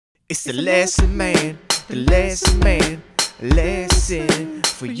It's the lesson man, the lesson man, lesson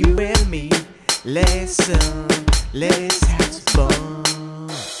for you and me. Lesson, let's have some fun.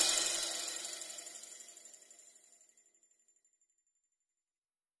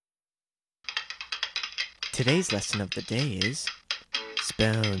 Today's lesson of the day is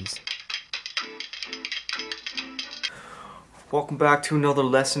spoons. Welcome back to another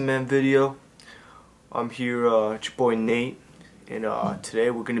Lesson Man video. I'm here, it's your boy Nate, and today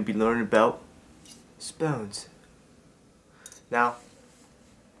we're going to be learning about spoons. Now,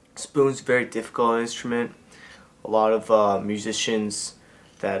 spoons are a very difficult instrument. A lot of musicians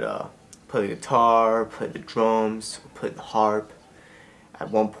that play the guitar, play the drums, play the harp,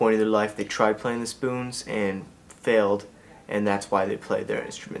 at one point in their life they tried playing the spoons and failed, and that's why they play their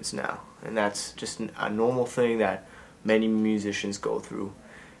instruments now. And that's just a normal thing that many musicians go through.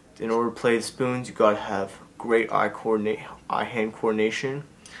 In order to play the spoons, you gotta have great eye-hand coordination.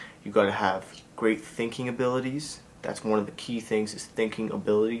 You gotta have great thinking abilities. That's one of the key things, is thinking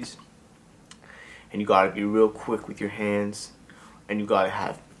abilities. And you gotta be real quick with your hands. And you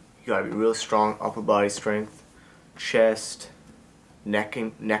gotta be real strong upper body strength, chest, neck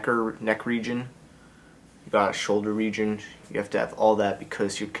region. You got a shoulder region. You have to have all that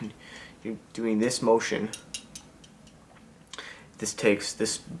because you're doing this motion.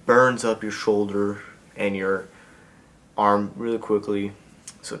 This burns up your shoulder and your arm really quickly,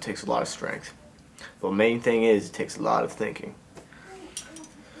 so it takes a lot of strength. But the main thing is it takes a lot of thinking.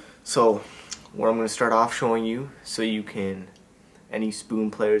 So what I'm going to start off showing you, so you can, any spoon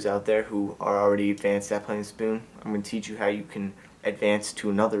players out there who are already advanced at playing spoon, I'm going to teach you how you can advance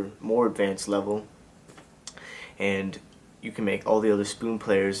to another more advanced level, and you can make all the other spoon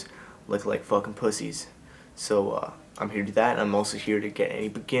players look like fucking pussies. So I'm here to do that. I'm also here to get any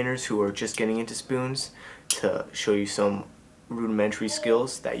beginners who are just getting into spoons to show you some rudimentary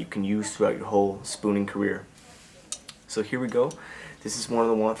skills that you can use throughout your whole spooning career. So here we go. This is one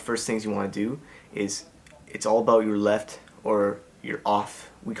of the first things you want to do. Is it's all about your left, or your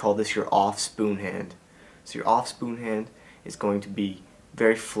off. We call this your off spoon hand. So your off spoon hand is going to be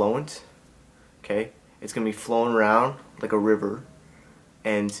very fluent. Okay, it's going to be flowing around like a river,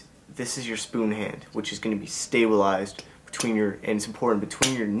 and this is your spoon hand, which is going to be stabilized between your, and it's important,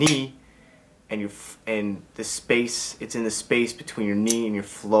 between your knee and the space. It's in the space between your knee and your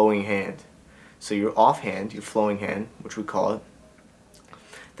flowing hand. So your off hand, your flowing hand, which we call it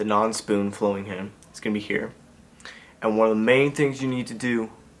the non-spoon flowing hand, it's going to be here. And one of the main things you need to do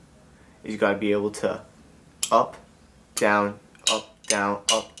is you got to be able to up, down, up, down,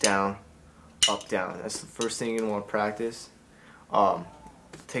 up, down, up, down. That's the first thing you're going to want to practice.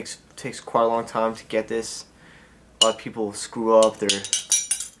 Takes quite a long time to get this. A lot of people screw up. They're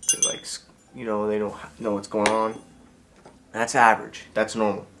like, you know, they don't know what's going on. That's average. That's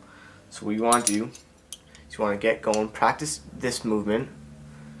normal. So what you want to do is you want to get going. Practice this movement.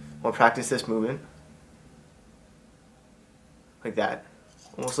 Practice this movement like that,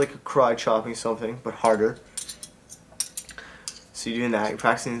 almost like a karate chopping something, but harder. So you're doing that. You're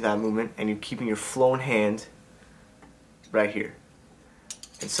practicing that movement, and you're keeping your flowing hand right here.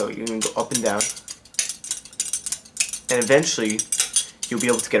 And so you're going to go up and down, and eventually you'll be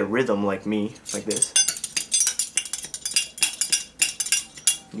able to get a rhythm like me, like this.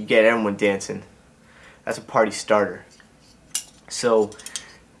 You get everyone dancing. That's a party starter. So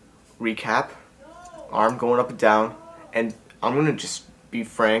recap, arm going up and down, and I'm going to just be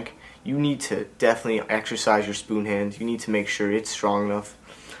frank, you need to definitely exercise your spoon hand. You need to make sure it's strong enough.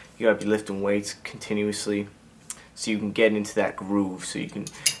 You got to be lifting weights continuously, so you can get into that groove, so you can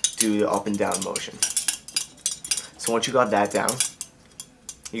do the up and down motion. So once you got that down,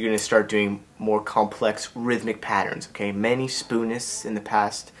 you're going to start doing more complex rhythmic patterns. Okay, many spoonists in the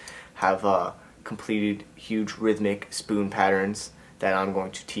past have completed huge rhythmic spoon patterns that I'm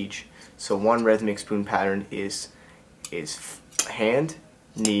going to teach. So one rhythmic spoon pattern is hand,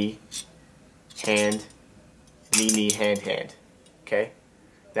 knee, hand, knee, hand, hand. Okay,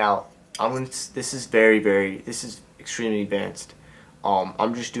 now this is this is extremely advanced.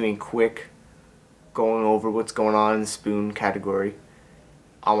 I'm just doing quick, going over what's going on in the spoon category.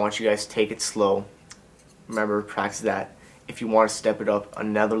 I want you guys to take it slow. Remember, practice that. If you want to step it up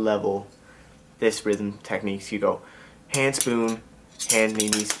another level, this rhythm techniques, you go hand, spoon, hand, knee,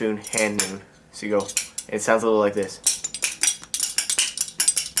 knee, spoon, hand, knee. So you go, and it sounds a little like this.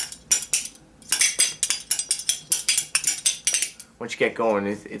 Once you get going,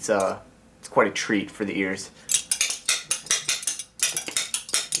 it's quite a treat for the ears.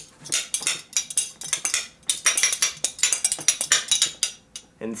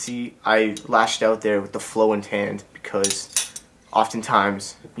 And see, I lashed out there with the flowing hand because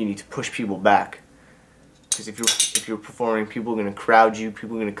oftentimes you need to push people back. Because if you're performing, people are going to crowd you,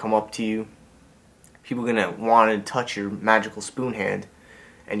 people are going to come up to you, people are going to want to touch your magical spoon hand,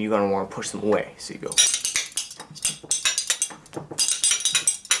 and you're going to want to push them away. So you go.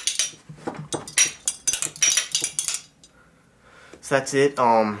 So that's it.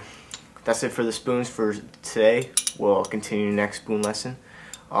 That's it for the spoons for today. We'll continue next spoon lesson.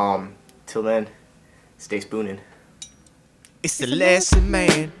 Till then, stay spooning. It's the lesson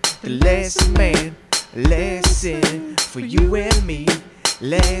man, the lesson man, lesson for you and me.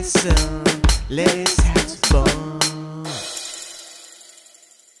 Lesson, let's have some fun.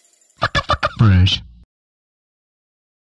 Fresh.